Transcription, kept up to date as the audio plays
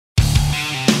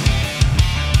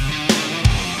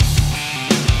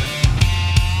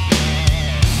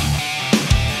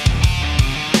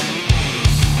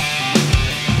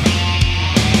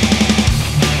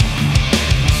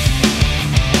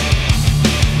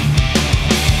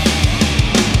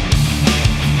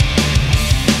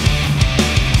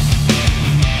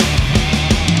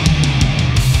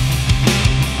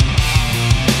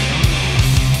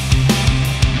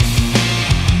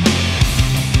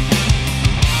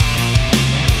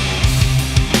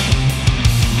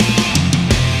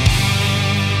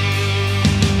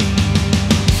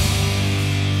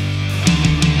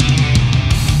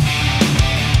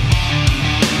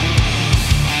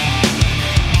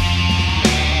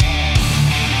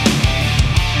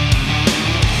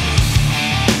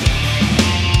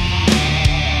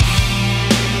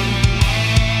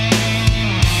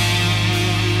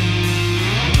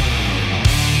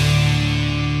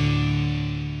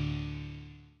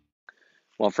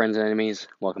Well, friends and enemies,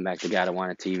 welcome back to God I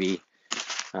Want It TV.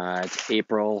 It's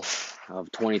April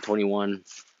of 2021,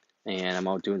 and I'm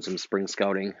out doing some spring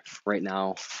scouting right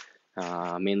now,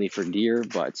 mainly for deer.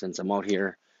 But since I'm out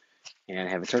here and I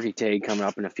have a turkey tag coming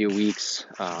up in a few weeks,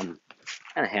 kind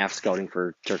of half scouting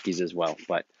for turkeys as well.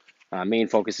 But main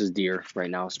focus is deer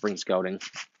right now, spring scouting.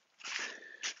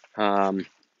 I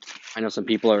know some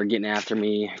people are getting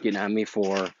on me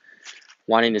for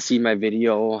wanting to see my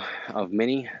video of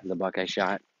Minnie, the buck I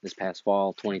shot this past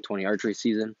fall 2020 archery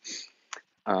season.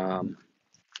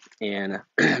 And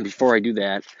before I do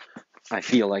that, I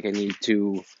feel like I need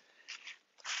to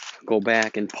go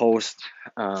back and post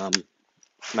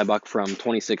my buck from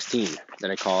 2016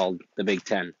 that I called the Big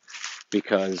Ten,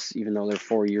 because even though they're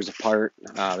 4 years apart,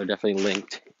 they're definitely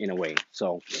linked in a way.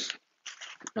 So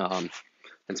I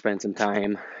spent some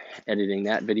time editing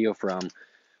that video from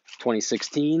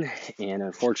 2016, and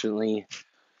unfortunately,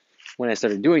 when I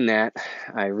started doing that,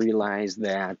 I realized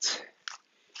that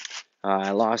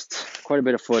I lost quite a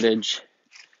bit of footage.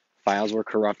 Files were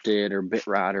corrupted or bit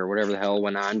rot or whatever the hell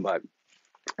went on, but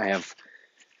I have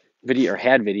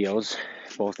had videos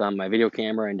both on my video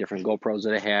camera and different GoPros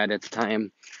that I had at the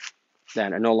time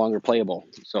that are no longer playable.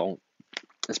 So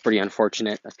it's pretty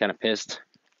unfortunate. I was kind of pissed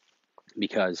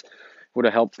because it would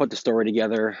have helped put the story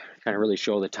together, kind of really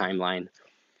show the timeline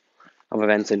of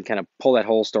events and kind of pull that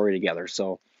whole story together.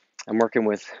 So I'm working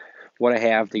with what I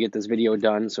have to get this video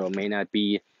done, so it may not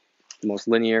be the most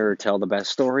linear or tell the best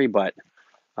story, but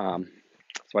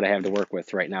it's what I have to work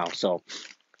with right now. So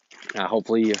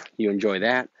hopefully you enjoy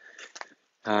that.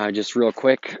 Just real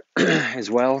quick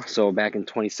as well. So back in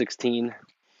 2016,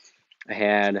 I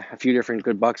had a few different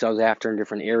good bucks I was after in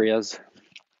different areas.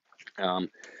 My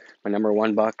number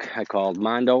one buck I called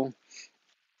Mondo,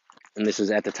 and this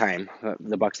is at the time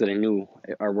the bucks that I knew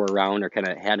or were around or kind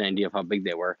of had an idea of how big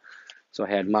they were. So I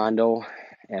had Mondo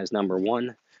as number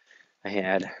one. I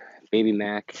had Baby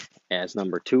Mac as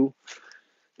number two.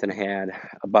 Then I had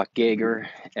a buck Gager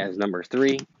as number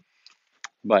three.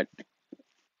 But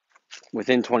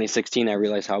within 2016, I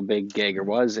realized how big Gager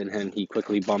was, and then he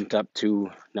quickly bumped up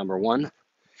to number one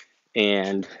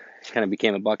and kind of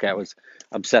became a buck I was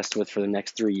obsessed with for the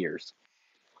next 3 years.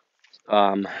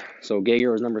 So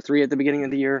Gager was number three at the beginning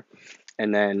of the year,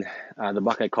 and then the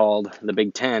buck I called the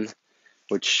Big Ten,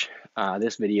 which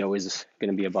this video is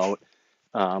going to be about,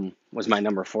 was my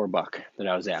number four buck that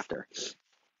I was after.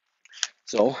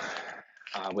 So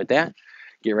with that,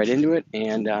 get right into it,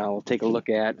 and we'll take a look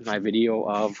at my video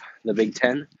of the Big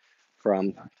Ten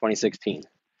from 2016.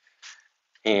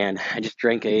 And I just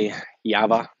drank a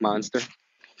Java Monster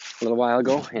a little while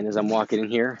ago, and as I'm walking in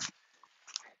here,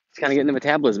 it's kind of getting the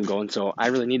metabolism going, so I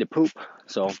really need to poop.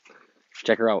 So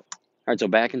check her out. All right, so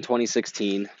back in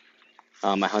 2016,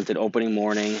 I hunted opening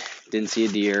morning, didn't see a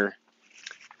deer,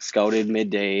 scouted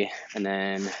midday, and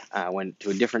then went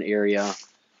to a different area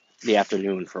the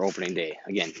afternoon for opening day.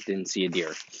 Again, didn't see a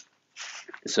deer.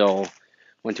 So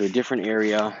went to a different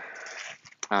area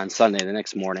on Sunday the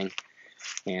next morning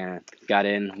and got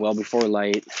in well before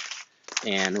light.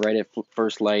 And right at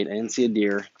first light, I didn't see a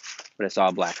deer, but I saw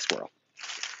a black squirrel.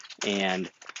 And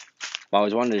I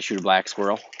always wanted to shoot a black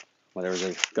squirrel, whether it was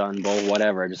a gun, bow,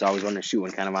 whatever. I just always wanted to shoot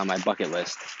one, kind of on my bucket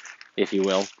list, if you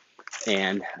will.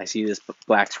 And I see this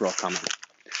black squirrel coming.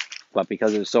 But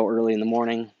because it was so early in the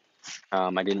morning,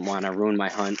 I didn't want to ruin my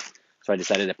hunt, so I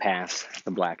decided to pass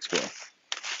the black squirrel.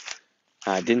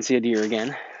 Didn't see a deer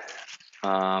again.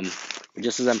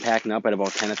 Just as I'm packing up at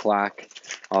about 10 o'clock,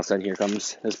 all of a sudden here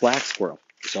comes this black squirrel.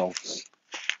 So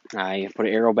I put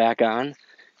an arrow back on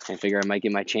and figure I might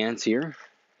get my chance here.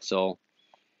 So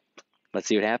let's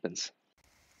see what happens.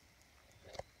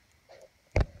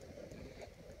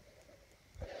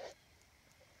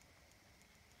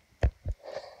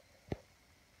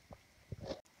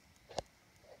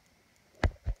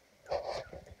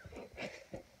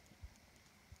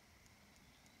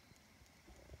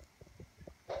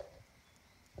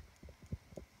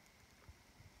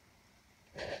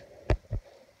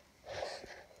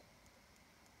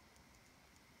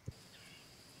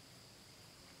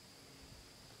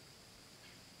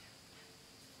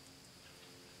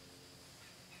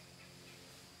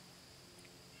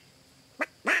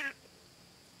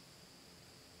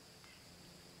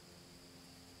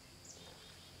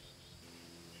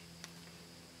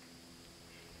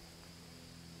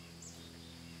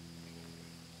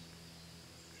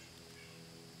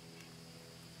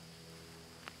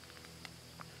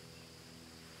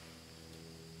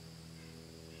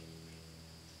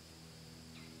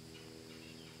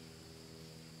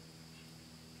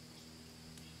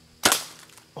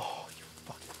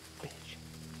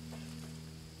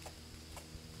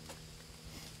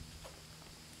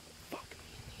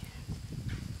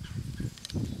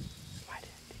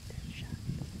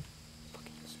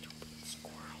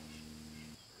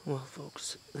 Well,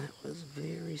 folks, that was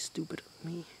very stupid of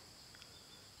me.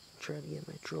 Tried to get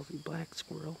my trophy black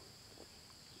squirrel,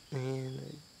 and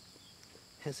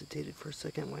I hesitated for a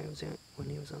second when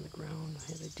he was on the ground.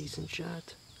 I had a decent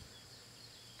shot,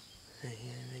 and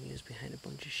then he was behind a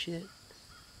bunch of shit,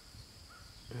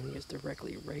 and he was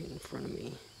directly right in front of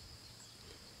me.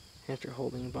 After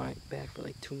holding back for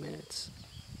like 2 minutes,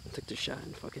 I took the shot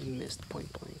and fucking missed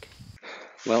point blank.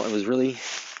 Well, it was really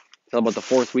about the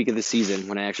fourth week of the season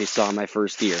when I actually saw my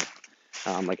first deer.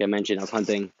 Like I mentioned, I was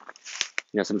hunting,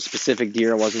 some specific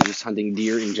deer. I wasn't just hunting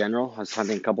deer in general. I was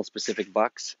hunting a couple specific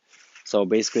bucks. So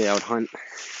basically, I would hunt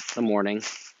the morning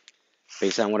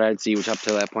based on what I'd see, which up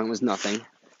to that point was nothing.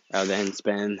 I would then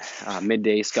spend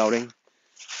midday scouting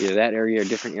either that area or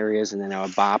different areas, and then I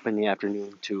would bop in the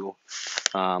afternoon to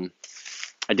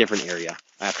a different area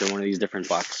after one of these different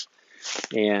bucks.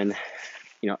 And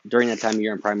during that time of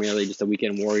year, I'm primarily just a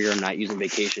weekend warrior. I'm not using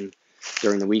vacation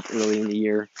during the week early in the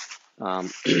year.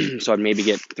 So I'd maybe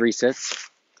get 3 sits,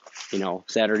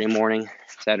 Saturday morning,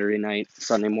 Saturday night,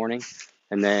 Sunday morning.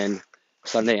 And then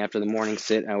Sunday after the morning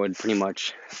sit, I would pretty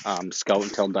much scout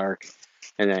until dark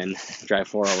and then drive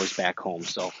 4 hours back home.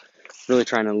 So really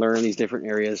trying to learn these different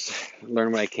areas,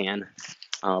 learn what I can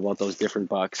about those different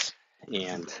bucks.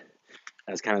 And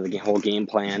that's kind of the whole game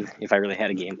plan. If I really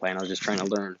had a game plan, I was just trying to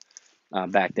learn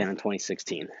back then in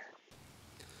 2016.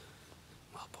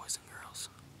 Well, boys and girls,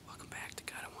 welcome back to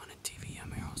God I Wanted TV. I'm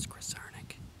your host, Chris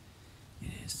Zarnick.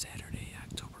 It is Saturday,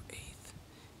 October 8th,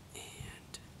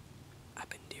 and I've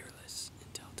been deerless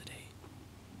until today.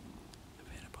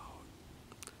 I've had about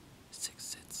 6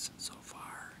 sits so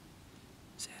far.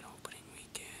 Sad opening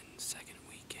weekend, second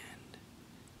weekend.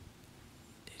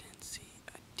 Didn't see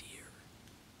a deer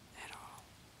at all.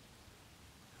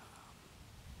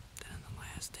 Then on the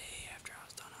last day, after I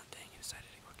was done hunting, I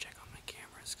decided to go check on my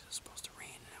cameras because it was supposed to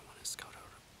rain and I wanted to scout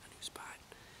out a new spot.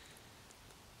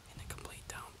 In a complete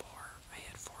downpour, I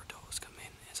had 4 does come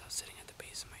in as I was sitting at the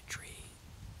base of my tree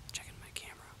checking my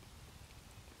camera.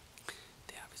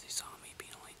 They obviously saw me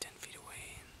being only 10 feet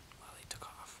away and, well, they took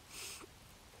off.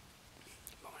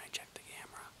 But when I checked the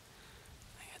camera,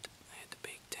 I had the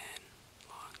Big 10,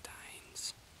 long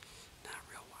tines, not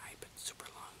real wide, but super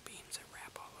long beams that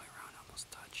wrap all the way around, almost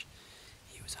touch.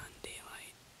 He was on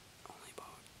daylight, only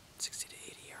about 60 to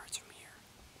 80 yards from here.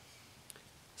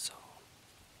 So,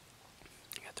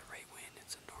 I got the right wind.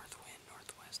 It's a north wind,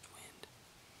 northwest wind.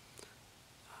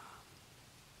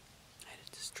 I had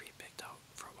this tree picked out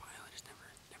for a while. I just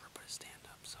never put a stand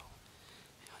up. So,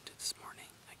 I hunted this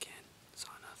morning again.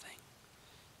 Saw nothing.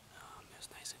 It was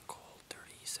nice and cold,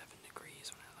 37 degrees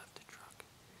when I left the truck.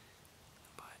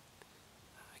 But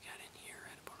I got in here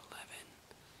at about 11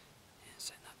 and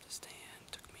setting up the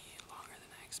stand took me longer than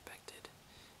I expected.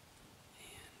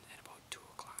 And at about 2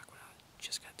 o'clock when I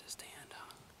just got the stand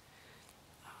hung,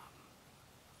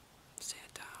 sat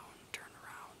down, turned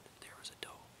around, there was a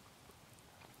doe.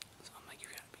 So I'm like, you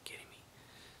gotta be kidding me.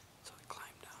 So I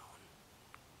climbed down,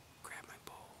 grabbed my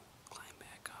bow, climbed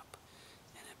back up,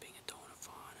 and then being a doe and a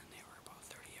fawn, and they were about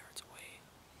 30 yards away,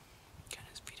 kind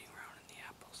of feeding around in the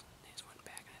apples, and they just went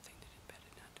back, and I think they did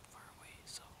bedded not too far away,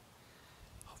 so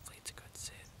hopefully it's a good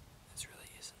sit. This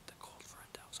really isn't the cold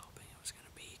front I was hoping it was going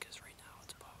to be, because right now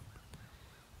it's about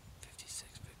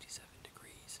 56, 57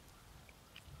 degrees.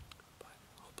 But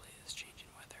hopefully this changing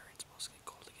weather, it's supposed to get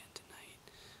cold again tonight,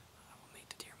 will make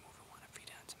the deer move and want to feed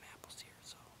on some apples here,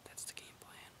 so that's the game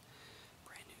plan.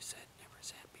 Brand new set, never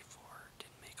sat before,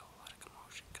 didn't make a whole lot of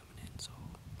commotion coming in, so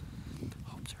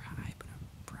hopes are high, but I'm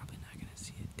probably not going to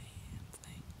see a damn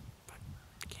thing. But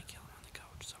can't kill it on the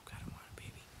couch, so gotta want it,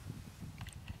 baby.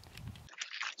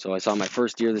 So I saw my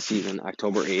first deer this season,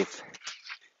 October 8th,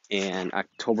 and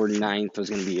October 9th was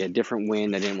going to be a different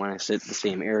wind. I didn't want to sit the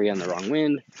same area on the wrong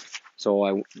wind, so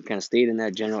I kind of stayed in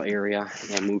that general area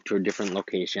and moved to a different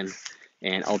location,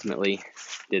 and ultimately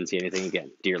didn't see anything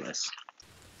again, deerless.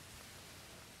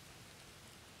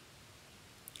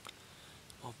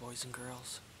 Well, boys and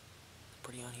girls,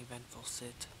 pretty uneventful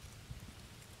sit.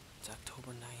 It's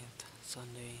October 9th,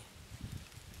 Sunday.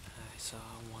 I saw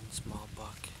one small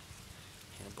buck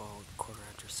at about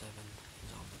 7:15. He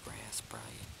was over the grass,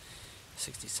 probably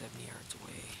 60, 70 yards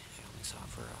away. I only saw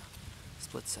for a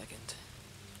split second.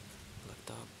 Looked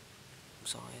up,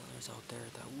 saw antlers out there,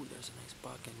 thought, ooh, there's a nice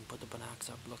buck, and put the binocs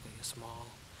up, looked like a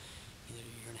small, either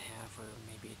 1.5 years or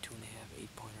maybe a 2.5,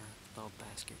 8-pointer, little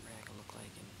basket rag it looked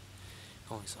like, and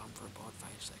only saw him for about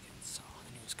 5 seconds, so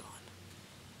then he was gone.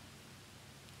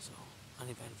 So,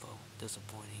 uneventful,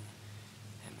 disappointing.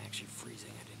 I'm actually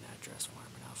freezing. I did not dress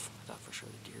warm enough. I thought for sure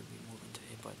the deer would be moving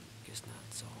today, but guess not.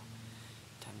 So,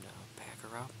 time to pack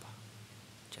her up,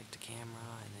 check the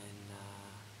camera, and then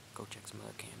go check some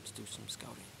other cams, do some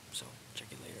scouting. So check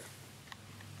it later.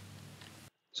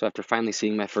 So after finally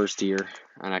seeing my first deer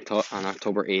on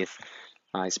October 8th,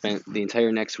 I spent the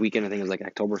entire next weekend, I think it was like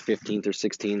October 15th or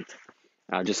 16th,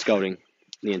 just scouting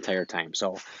the entire time.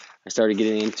 So I started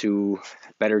getting into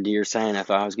better deer sign. I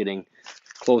thought I was getting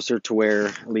closer to where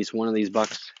at least one of these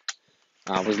bucks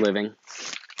was living.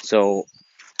 So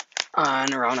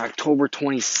on around October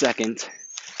 22nd,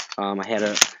 I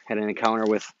had an encounter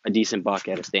with a decent buck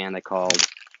at a stand I called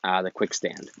the Quick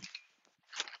Stand.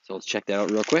 So let's check that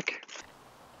out real quick.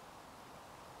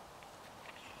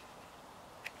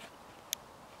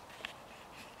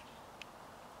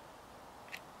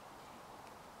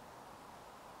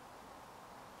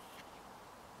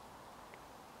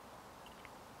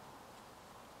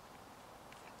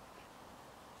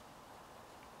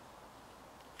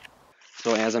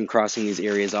 So as I'm crossing these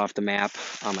areas off the map,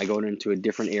 I go into a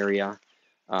different area.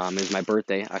 It's my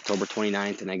birthday, October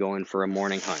 29th, and I go in for a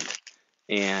morning hunt.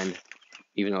 And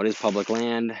even though it is public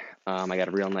land, I got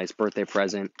a real nice birthday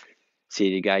present.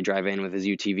 See the guy drive in with his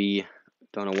UTV.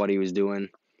 Don't know what he was doing,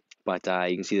 but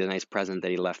you can see the nice present that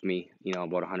he left me,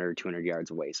 about 100 or 200 yards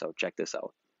away. So check this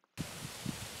out.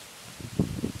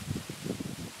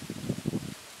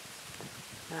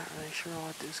 Not really sure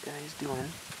what this guy's doing.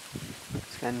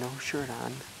 He's got no shirt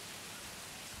on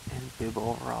and bib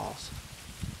overalls.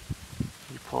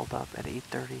 He pulled up at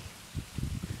 8:30,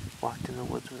 walked in the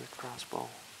woods with a crossbow,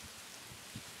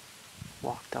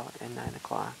 walked out at 9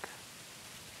 o'clock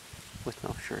with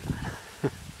no shirt on.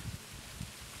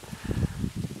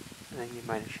 I think he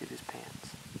might have shit his pants.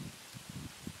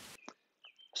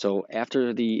 So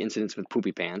after the incidents with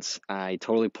Poopy Pants, I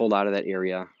totally pulled out of that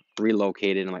area,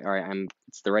 relocated. I'm like, all right,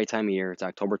 it's the right time of year. It's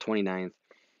October 29th.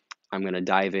 I'm going to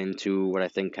dive into what I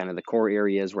think kind of the core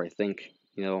areas where I think,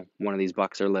 one of these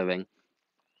bucks are living.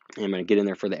 And I'm going to get in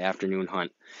there for the afternoon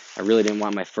hunt. I really didn't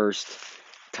want my first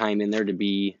time in there to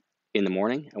be in the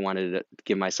morning. I wanted to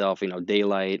give myself,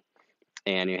 daylight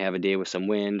and have a day with some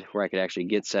wind where I could actually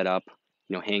get set up,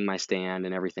 hang my stand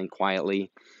and everything quietly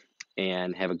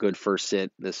and have a good first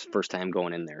sit this first time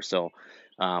going in there. So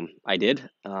I did.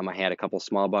 I had a couple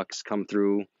small bucks come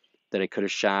through that I could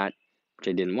have shot, which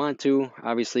I didn't want to,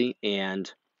 obviously.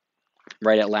 And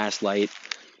right at last light,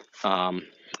 I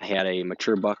had a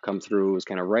mature buck come through. It was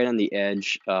kind of right on the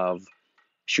edge of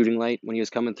shooting light when he was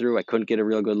coming through. I couldn't get a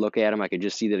real good look at him. I could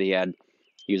just see that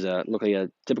he looked like a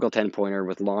typical 10-pointer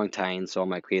with long tines. So I'm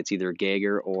like, okay, it's either a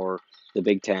Geiger or the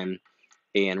Big 10.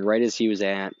 And right as he was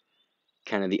at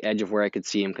kind of the edge of where I could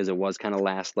see him, because it was kind of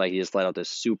last light, he just let out this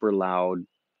super loud,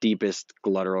 deepest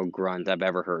guttural grunt I've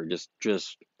ever heard.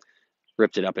 Just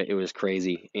ripped it up. It was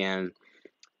crazy. And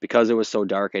because it was so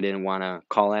dark, I didn't want to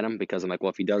call at him because I'm like,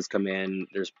 well, if he does come in,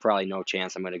 there's probably no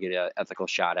chance I'm going to get an ethical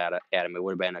shot at him. It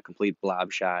would have been a complete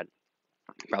blob shot,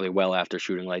 probably well after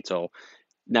shooting light. So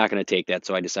not going to take that.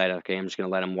 So I decided, okay, I'm just going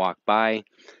to let him walk by,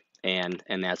 and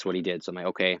that's what he did. So I'm like,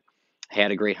 okay,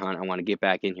 had a great hunt. I want to get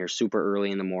back in here super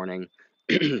early in the morning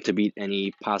to beat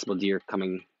any possible deer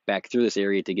coming back through this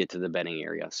area to get to the bedding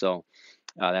area. So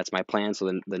that's my plan.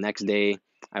 So the next day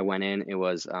I went in. It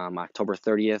was October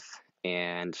 30th,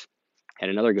 and had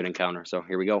another good encounter. So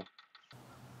here we go.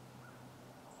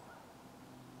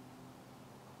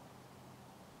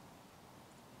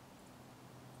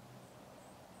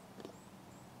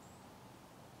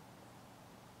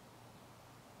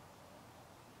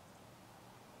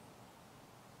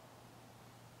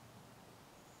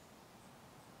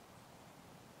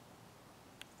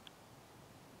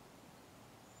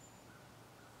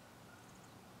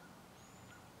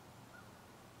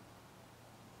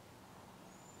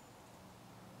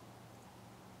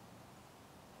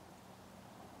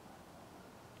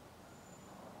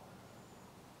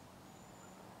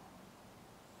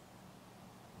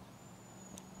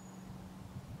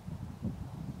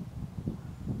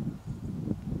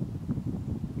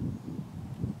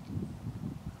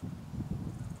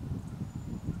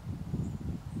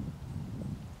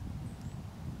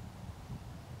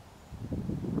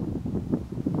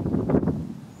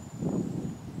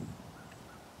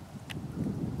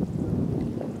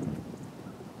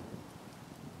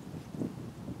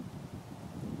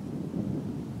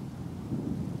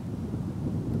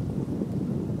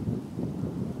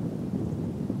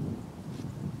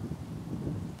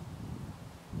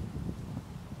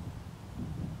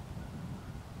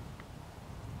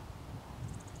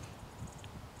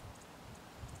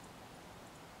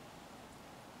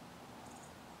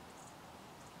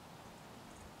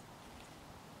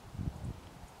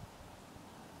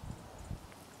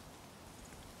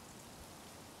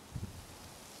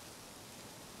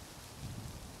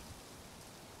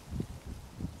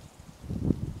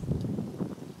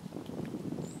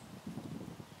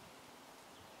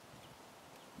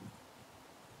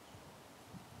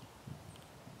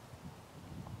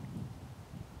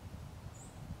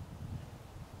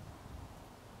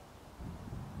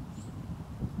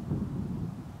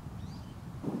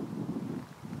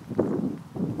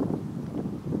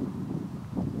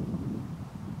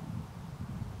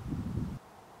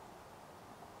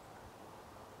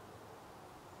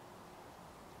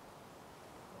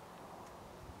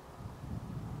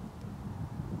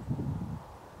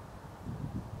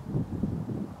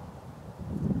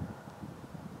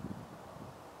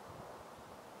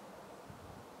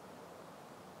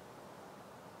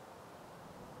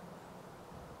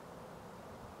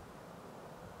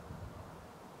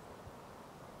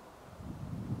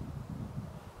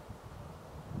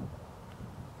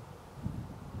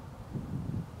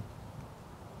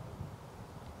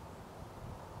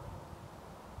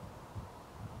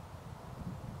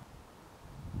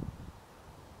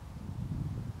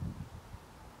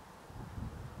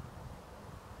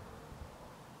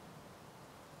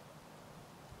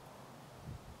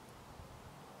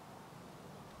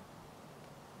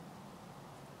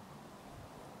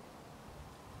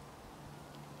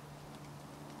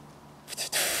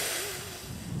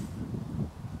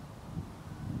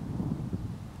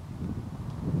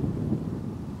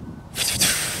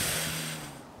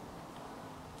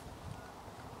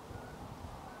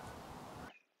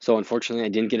 So unfortunately, I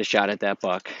didn't get a shot at that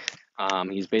buck.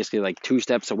 He's basically like 2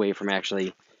 steps away from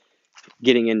actually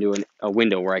getting into a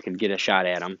window where I could get a shot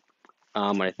at him.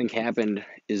 What I think happened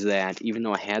is that even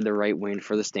though I had the right wind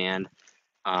for the stand,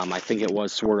 I think it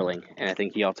was swirling, and I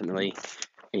think he ultimately,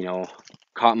 you know,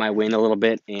 caught my wind a little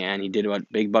bit, and he did what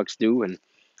big bucks do, and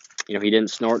he didn't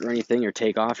snort or anything or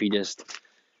take off. He just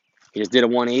did a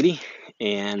 180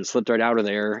 and slipped right out of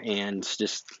there, and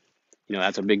just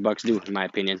that's what big bucks do, in my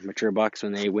opinion. Mature bucks,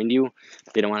 when they wind you,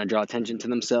 they don't want to draw attention to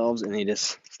themselves, and they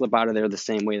just slip out of there the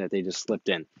same way that they just slipped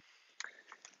in.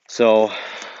 So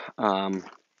um,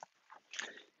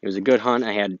 it was a good hunt.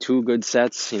 I had 2 good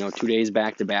sets, 2 days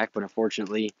back to back, but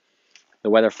unfortunately, the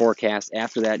weather forecast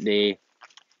after that day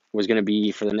was going to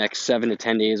be, for the next 7 to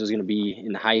 10 days, was going to be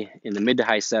in the mid to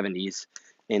high 70s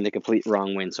and the complete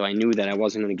wrong wind. So I knew that I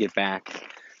wasn't going to get back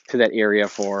to that area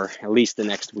for at least the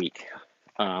next week.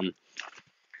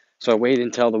 So I waited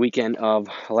until the weekend of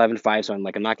 11/5. So I'm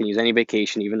like, I'm not going to use any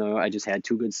vacation, even though I just had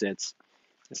 2 good sits.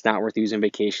 It's not worth using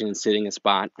vacation and sitting a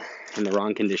spot in the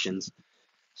wrong conditions.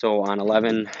 So on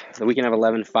the weekend of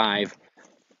 11/5,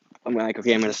 I'm like,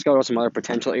 okay, I'm going to scout out some other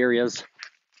potential areas,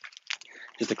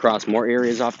 just to cross more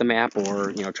areas off the map,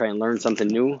 or try and learn something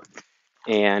new.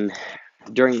 And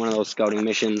during one of those scouting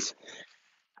missions,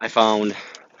 I found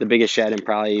the biggest shed, and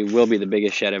probably will be the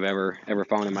biggest shed I've ever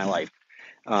found in my life.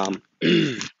 I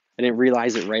didn't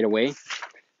realize it right away,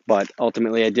 but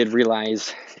ultimately I did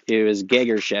realize it was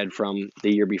Geiger's shed from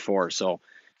the year before. So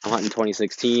I'm hunting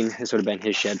 2016. This would have been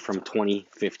his shed from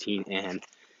 2015, and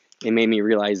it made me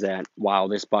realize that, wow,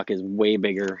 this buck is way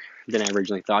bigger than I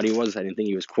originally thought he was. I didn't think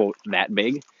he was, quote, that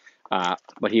big,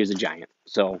 but he was a giant.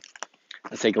 So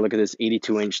let's take a look at this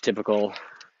 82-inch typical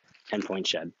 10-point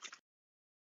shed.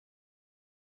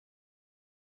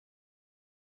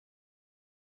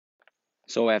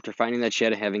 So after finding that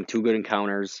shed, having 2 good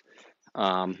encounters,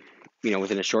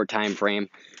 within a short time frame,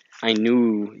 I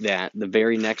knew that the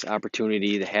very next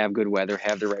opportunity to have good weather,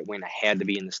 have the right wind, I had to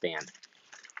be in the stand.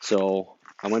 So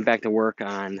I went back to work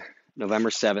on November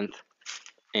 7th,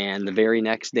 and the very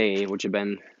next day, which had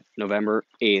been November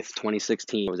 8th,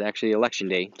 2016, it was actually Election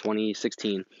Day,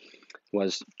 2016,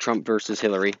 was Trump versus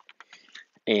Hillary.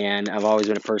 And I've always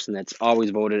been a person that's always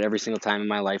voted every single time in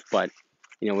my life, but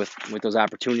with those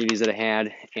opportunities that I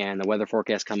had and the weather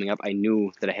forecast coming up, I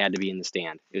knew that I had to be in the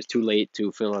stand. It was too late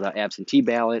to fill out an absentee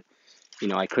ballot.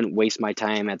 I couldn't waste my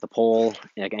time at the poll.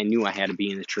 Like, I knew I had to be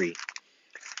in the tree.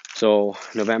 So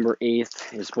November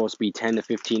 8th is supposed to be 10 to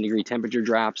 15 degree temperature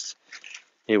drops.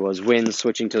 It was winds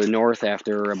switching to the north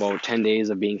after about 10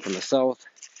 days of being from the south.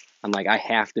 I'm like, I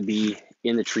have to be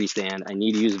in the tree stand. I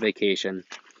need to use a vacation.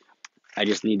 I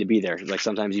just need to be there. Like,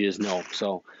 sometimes you just know.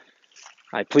 So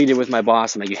I pleaded with my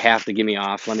boss. I'm like, you have to give me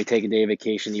off. Let me take a day of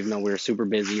vacation, even though we were super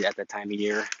busy at that time of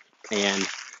year. And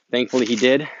thankfully he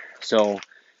did. So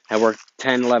I worked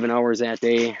 10, 11 hours that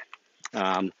day.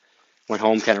 Went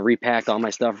home, kind of repacked all my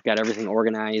stuff, got everything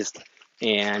organized,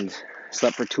 and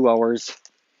slept for 2 hours.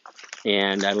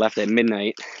 And I left at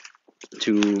midnight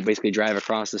to basically drive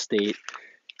across the state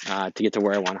to get to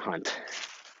where I want to hunt.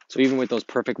 So even with those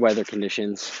perfect weather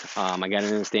conditions, I got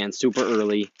in the stand super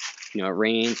early. It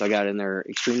rained, so I got in there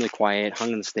extremely quiet,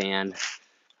 hung in the stand,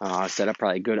 set up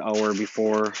probably a good hour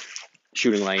before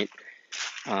shooting light.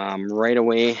 Right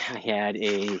away, I had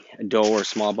a doe or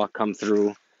small buck come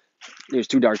through. It was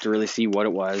too dark to really see what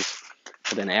it was.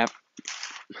 But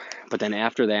then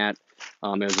after that,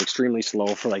 it was extremely slow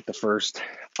for like the first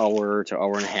hour to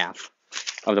hour and a half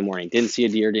of the morning. Didn't see a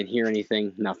deer, didn't hear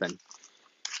anything, nothing.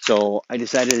 So I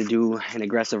decided to do an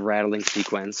aggressive rattling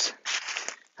sequence.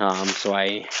 So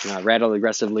I rattled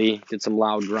aggressively, did some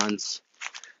loud grunts,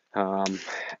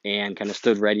 and kind of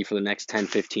stood ready for the next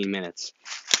 10-15 minutes.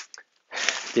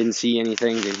 Didn't see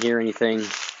anything, didn't hear anything.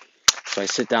 So I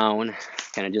sit down,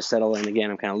 kind of just settle in again.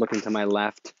 I'm kind of looking to my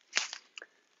left,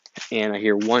 and I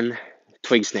hear one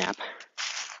twig snap,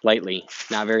 lightly,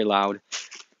 not very loud.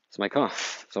 So I'm like, oh.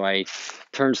 So I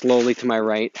turn slowly to my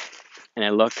right, and I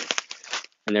look,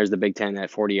 and there's the Big Ten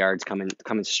at 40 yards coming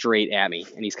straight at me,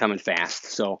 and he's coming fast.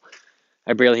 So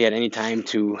I barely had any time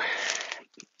to.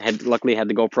 Luckily had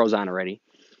the GoPros on already,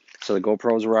 so the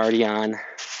GoPros were already on,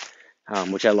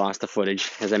 which I lost the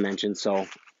footage, as I mentioned. So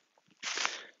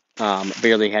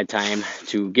barely had time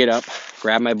to get up,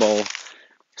 grab my bow,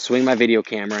 swing my video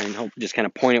camera, and just kind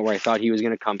of point it where I thought he was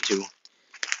going to come to,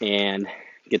 and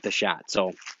get the shot.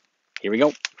 So here we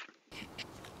go.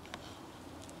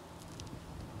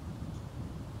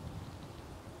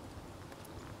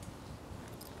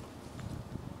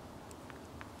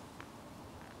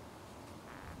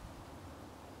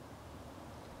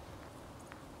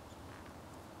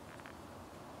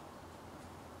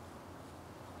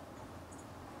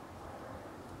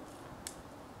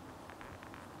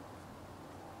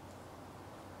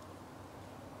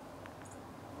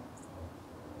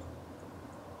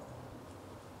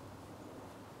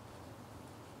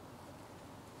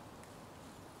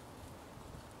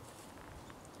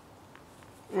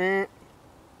 Meh.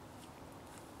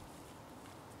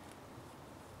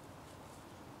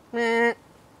 Meh.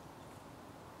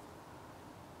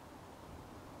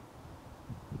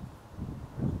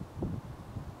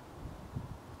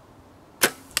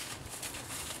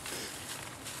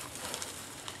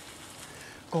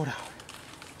 Go down.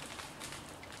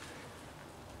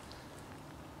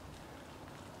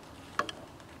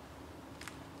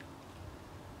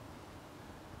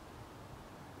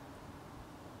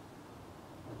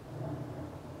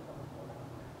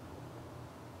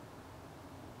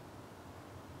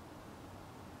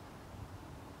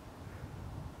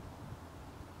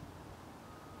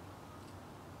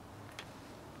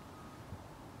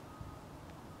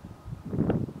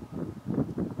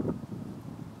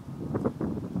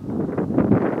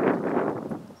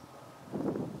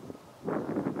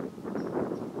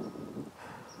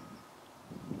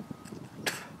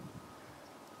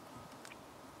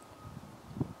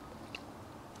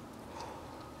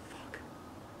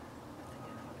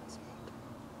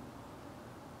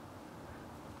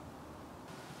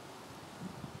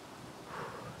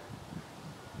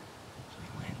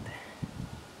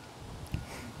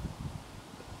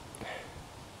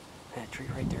 That tree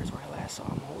right there is where I last saw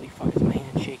him. Holy fuck, is my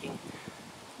hand shaking.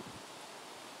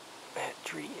 That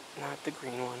tree, not the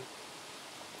green one,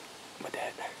 but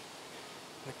that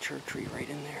mature tree right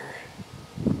in there.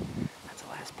 That's the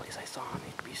last place I saw him.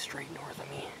 He could be straight north of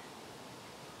me.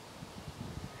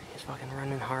 He's fucking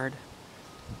running hard.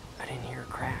 I didn't hear a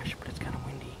crash, but it's kind of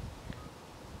windy.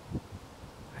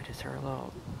 I just heard a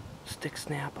little stick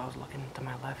snap. I was looking to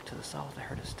my left, to the south. I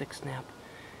heard a stick snap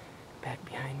back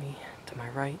behind me, to my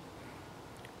right,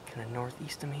 kind of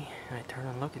northeast of me, and I turned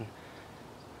and looked, and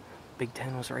Big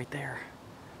Ten was right there.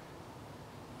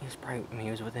 He was probably, I mean,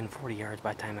 he was within 40 yards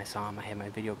by the time I saw him. I had my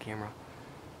video camera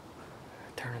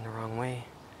turning the wrong way.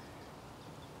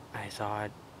 I saw a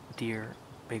deer,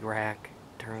 big rack,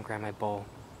 turn, grab my bow.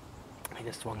 I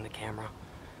just swung the camera,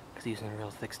 because he was in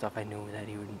real thick stuff. I knew that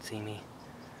he wouldn't see me.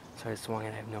 So I swung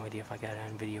it. I have no idea if I got it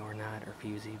on video or not, or if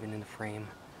he was even in the frame.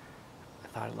 I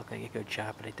thought it looked like a good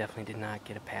shot, but I definitely did not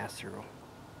get a pass through.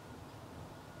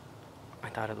 I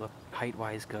thought it looked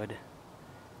height-wise good.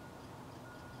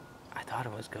 I thought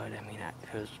it was good. I mean,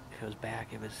 if it was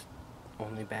back, it was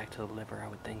only back to the liver, I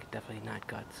would think. Definitely not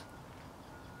guts.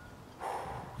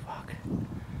 Fuck.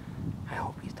 I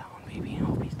hope he's down, baby. I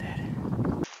hope he's dead.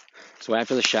 So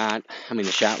after the shot, I mean,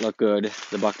 the shot looked good.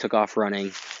 The buck took off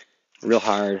running real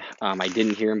hard. I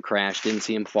didn't hear him crash, didn't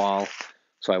see him fall.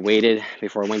 So I waited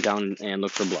before I went down and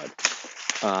looked for blood.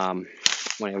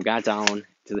 When I got down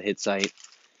to the hit site,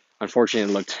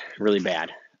 unfortunately, it looked really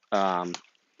bad. The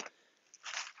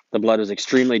blood was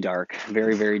extremely dark,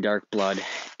 very, very dark blood,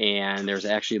 and there's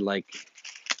actually like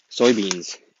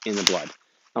soybeans in the blood.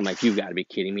 I'm like, you've got to be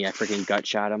kidding me. I freaking gut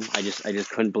shot him. I just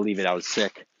couldn't believe it. I was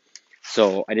sick.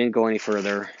 So I didn't go any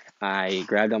further. I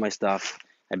grabbed all my stuff.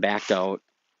 I backed out.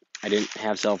 I didn't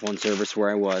have cell phone service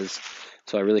where I was,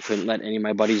 so I really couldn't let any of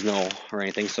my buddies know or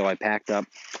anything. So I packed up,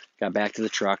 got back to the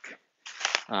truck,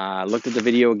 looked at the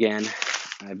video again.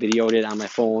 I videoed it on my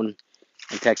phone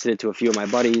and texted it to a few of my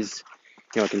buddies.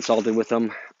 Consulted with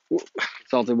them, over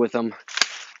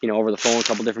the phone, a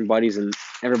couple different buddies, and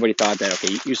everybody thought that,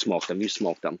 okay, you smoked them.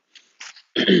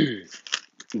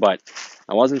 But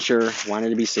I wasn't sure,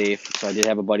 wanted to be safe, so I did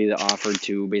have a buddy that offered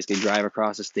to basically drive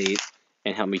across the state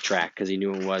and help me track, because he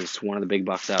knew it was one of the big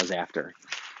bucks I was after.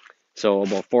 So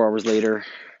about 4 hours later,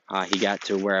 he got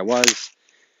to where I was.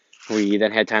 We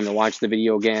then had time to watch the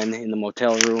video again in the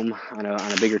motel room on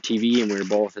a bigger TV, and we were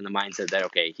both in the mindset that,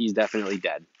 okay, he's definitely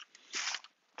dead.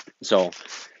 So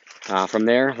from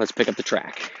there, let's pick up the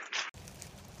track.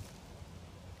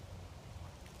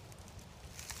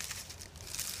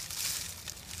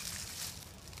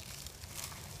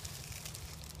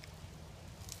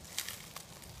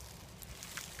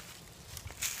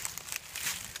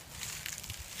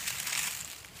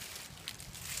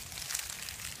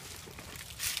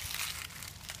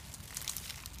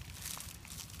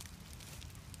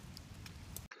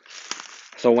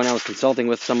 So when I was consulting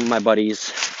with some of my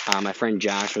buddies, my friend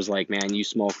Josh was like, man, you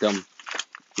smoked them.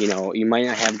 You might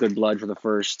not have good blood for the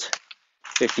first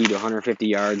 50 to 150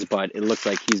 yards, but it looks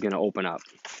like he's going to open up,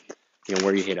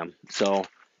 where you hit him. So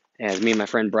as me and my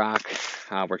friend Brock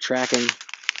were tracking,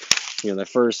 the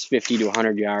first 50 to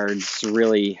 100 yards,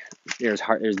 really, there's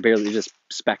barely just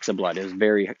specks of blood. It was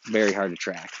very, very hard to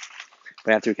track.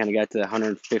 But after we kind of got to the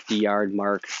 150-yard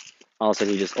mark, all of a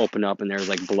sudden he just opened up and there was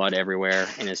like blood everywhere.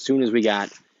 And as soon as we got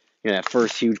that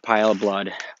first huge pile of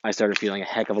blood, I started feeling a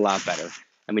heck of a lot better.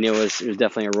 I mean, it was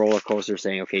definitely a roller coaster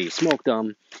saying, okay, you smoked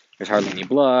him. There's hardly any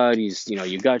blood.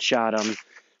 You gut shot him.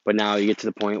 But now you get to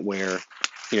the point where,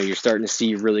 you're starting to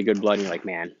see really good blood, and you're like,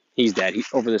 man, he's dead.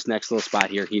 Over this next little spot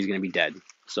here, he's going to be dead.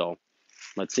 So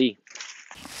let's see.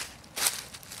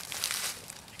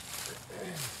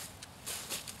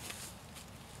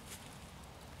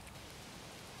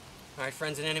 Alright,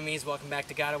 friends and enemies, welcome back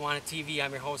to Gotta Want It TV.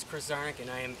 I'm your host, Chris Zarnick, and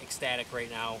I am ecstatic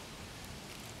right now.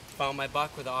 Found my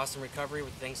buck with an awesome recovery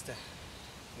with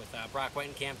Brock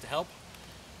Whitenkamp to help.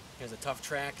 It was a tough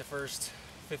track the first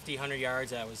 50, 100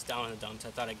 yards. I was down in the dumps. I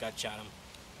thought I gut shot him.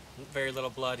 Very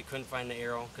little blood. He couldn't find the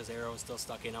arrow because the arrow was still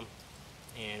stuck in him.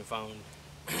 And found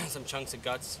some chunks of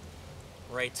guts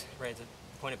right at the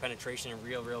point of penetration and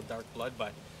real dark blood.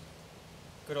 But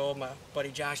good old my buddy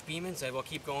Josh Beeman said, well,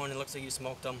 keep going. It looks like you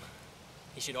smoked him.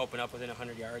 He should open up within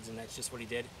 100 yards, and that's just what he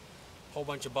did. Whole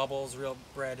bunch of bubbles, real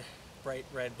bright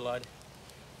red blood,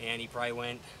 and he probably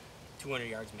went 200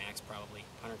 yards max, probably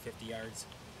 150 yards,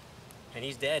 and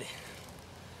he's dead.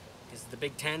 This is the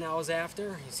big 10 I was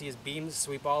after. You see his beams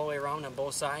sweep all the way around on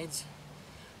both sides.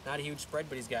 Not a huge spread,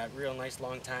 but he's got real nice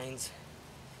long tines.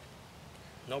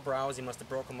 No brows. He must have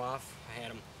broke them off. I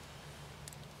had him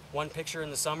one picture in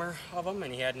the summer of him,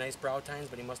 and he had nice brow tines,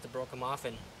 but he must have broke them off.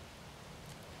 And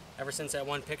ever since that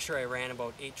one picture, I ran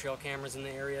about 8 trail cameras in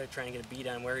the area trying to get a beat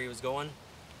on where he was going.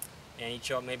 And he'd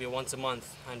show up maybe once a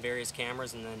month on various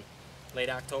cameras, and then late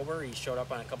October he showed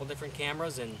up on a couple different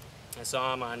cameras, and I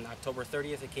saw him on October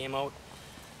 30th. He came out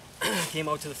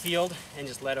to the field and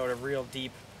just let out a real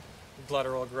deep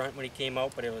guttural grunt when he came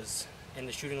out, but it was in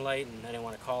the shooting light, and I didn't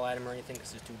want to call at him or anything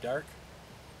because it was too dark.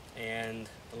 And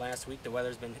the last week the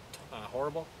weather's been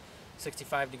horrible,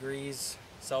 65 degrees,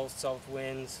 south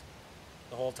winds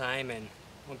the whole time, and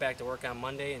went back to work on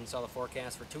Monday and saw the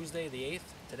forecast for Tuesday the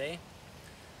 8th, today.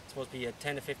 It's supposed to be a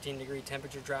 10 to 15 degree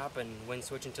temperature drop and wind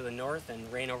switching to the north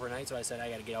and rain overnight, so I said I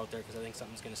got to get out there because I think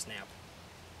something's going to snap.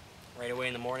 Right away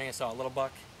in the morning I saw a little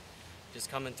buck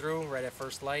just coming through right at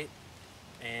first light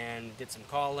and did some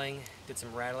calling, did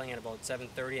some rattling at about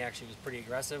 7:30. Actually was pretty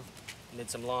aggressive, and did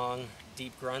some long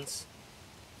deep grunts,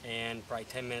 and probably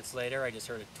 10 minutes later I just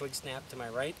heard a twig snap to my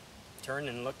right, turned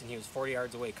and looked, and he was 40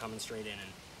 yards away coming straight in,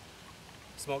 and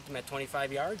smoked him at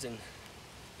 25 yards, and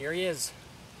here he is.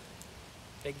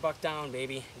 Big buck down,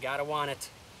 baby. Gotta want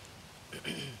it.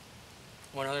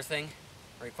 One other thing,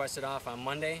 I requested off on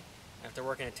Monday after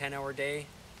working a 10-hour day,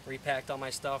 repacked all my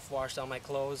stuff, washed all my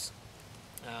clothes,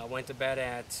 went to bed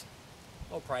at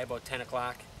probably about 10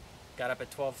 o'clock, got up at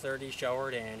 12:30,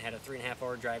 showered, and had a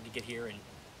 3.5-hour drive to get here and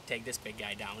take this big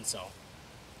guy down. So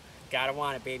gotta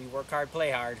want it, baby. Work hard,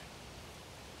 play hard.